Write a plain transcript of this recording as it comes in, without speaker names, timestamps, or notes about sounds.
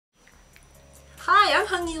Hi, I'm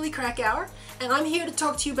Hoongyee Krakauer, and I'm here to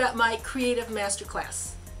talk to you about my creative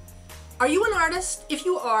masterclass. Are you an artist? If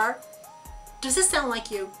you are, does this sound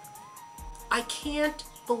like you? I can't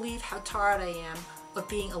believe how tired I am of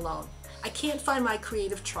being alone. I can't find my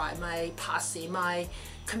creative tribe, my posse, my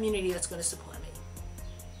community that's going to support me.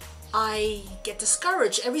 I get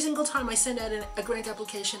discouraged every single time I send out a grant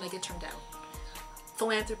application. I get turned down.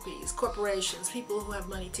 Philanthropies, corporations, people who have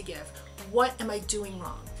money to give. What am I doing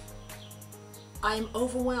wrong? I'm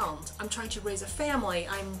overwhelmed. I'm trying to raise a family.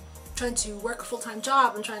 I'm trying to work a full-time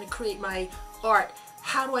job. I'm trying to create my art.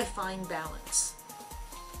 How do I find balance?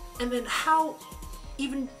 And then how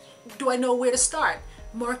even do I know where to start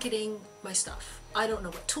marketing my stuff? I don't know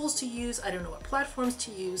what tools to use. I don't know what platforms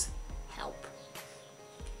to use. Help.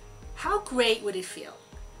 How great would it feel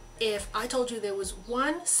if I told you there was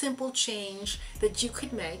one simple change that you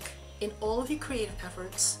could make in all of your creative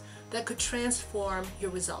efforts that could transform your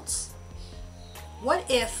results? What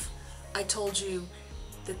if I told you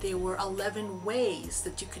that there were 11 ways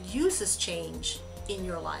that you could use this change in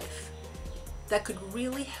your life that could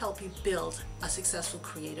really help you build a successful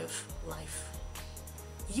creative life?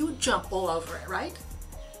 You would jump all over it, right?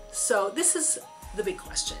 So this is the big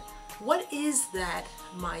question. What is that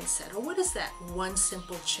mindset, or what is that one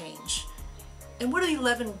simple change? And what are the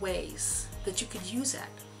 11 ways that you could use that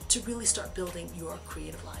to really start building your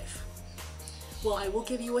creative life? Well, I will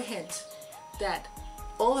give you a hint that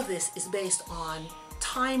all of this is based on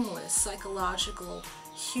timeless psychological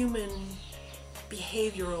human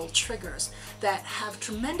behavioral triggers that have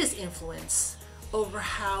tremendous influence over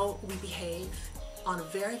how we behave on a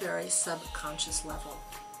very, very subconscious level.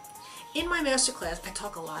 In my masterclass, I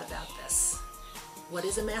talk a lot about this. What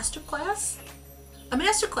is a masterclass? A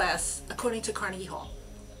masterclass, according to Carnegie Hall,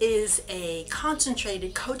 is a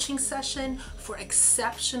concentrated coaching session for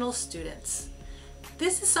exceptional students.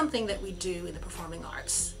 This is something that we do in the performing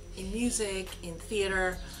arts, in music, in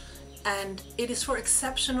theater, and it is for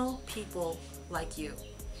exceptional people like you.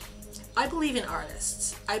 I believe in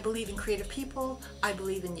artists. I believe in creative people. I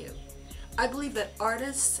believe in you. I believe that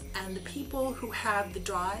artists and the people who have the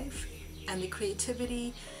drive and the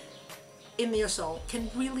creativity in their soul can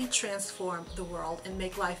really transform the world and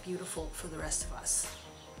make life beautiful for the rest of us.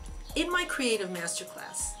 In my creative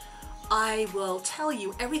masterclass, I will tell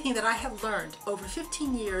you everything that I have learned over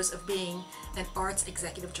 15 years of being an arts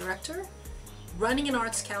executive director, running an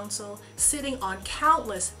arts council, sitting on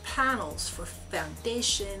countless panels for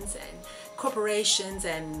foundations and corporations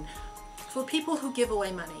and for people who give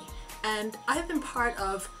away money. And I've been part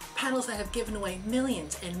of panels that have given away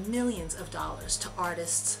millions and millions of dollars to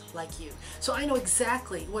artists like you. So I know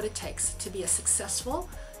exactly what it takes to be a successful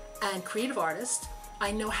and creative artist.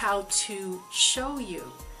 I know how to show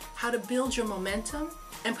you how to build your momentum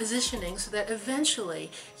and positioning so that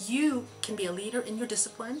eventually you can be a leader in your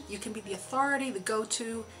discipline, you can be the authority, the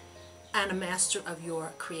go-to, and a master of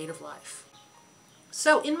your creative life.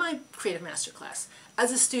 So in my creative masterclass,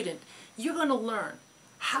 as a student, you're going to learn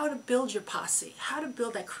how to build your posse, how to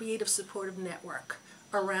build that creative supportive network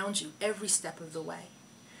around you every step of the way.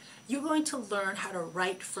 You're going to learn how to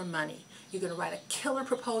write for money. You're going to write a killer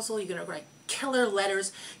proposal, you're going to write killer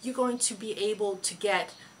letters, you're going to be able to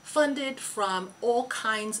get funded from all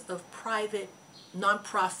kinds of private,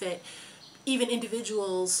 nonprofit, even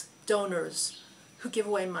individuals, donors who give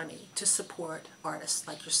away money to support artists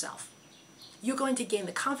like yourself. You're going to gain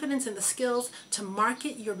the confidence and the skills to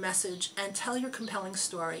market your message and tell your compelling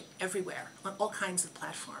story everywhere on all kinds of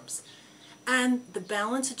platforms. And the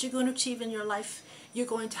balance that you're going to achieve in your life, you're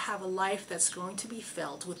going to have a life that's going to be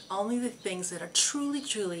filled with only the things that are truly,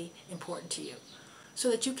 truly important to you, so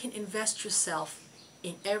that you can invest yourself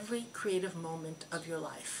in every creative moment of your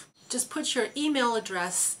life. Just put your email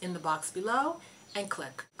address in the box below and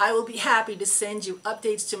click. I will be happy to send you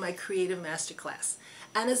updates to my creative masterclass.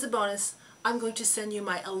 And as a bonus, I'm going to send you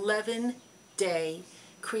my 11-day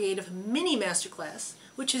creative mini masterclass,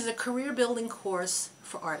 which is a career building course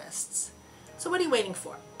for artists. So what are you waiting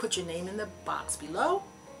for? Put your name in the box below,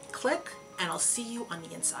 click, and I'll see you on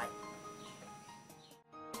the inside.